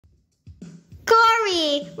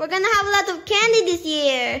Kori, we're gonna have a lot of candy this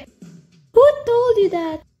year. Who told you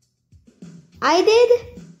that? I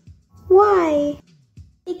did. Why?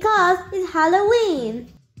 Because it's Halloween.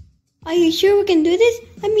 Are you sure we can do this?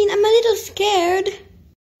 I mean, I'm a little scared.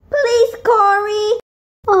 Please, Kori.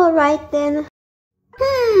 Alright then.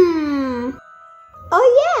 Oh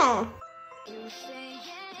yeah.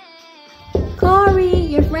 Kori,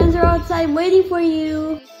 your friends are outside waiting for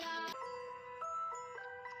you.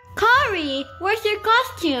 Kori, where's your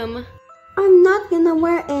costume? I'm not gonna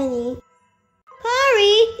wear any.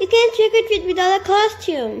 Kori, you can't trick or treat without a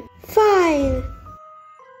costume. Fine.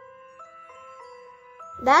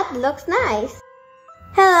 That looks nice.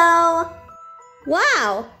 Hello.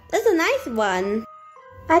 Wow, that's a nice one.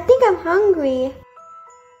 I think I'm hungry.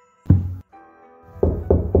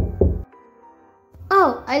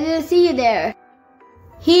 Oh, I didn't see you there.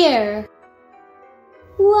 Here.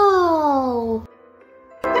 Wow.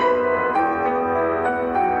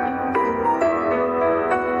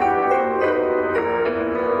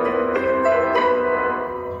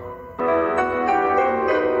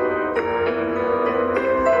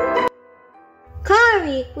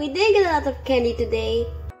 Kori, we did get a lot of candy today.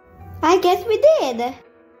 I guess we did.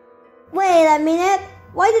 Wait a minute.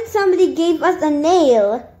 Why did somebody give us a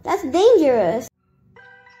nail? That's dangerous.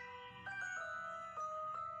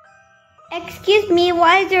 Excuse me,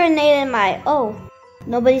 why is there a nail in my... Oh,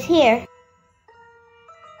 nobody's here.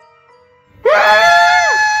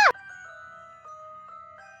 Ah!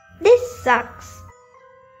 This sucks.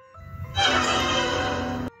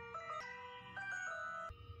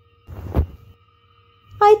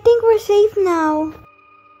 I think we're safe now.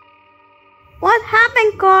 What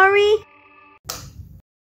happened, Kori?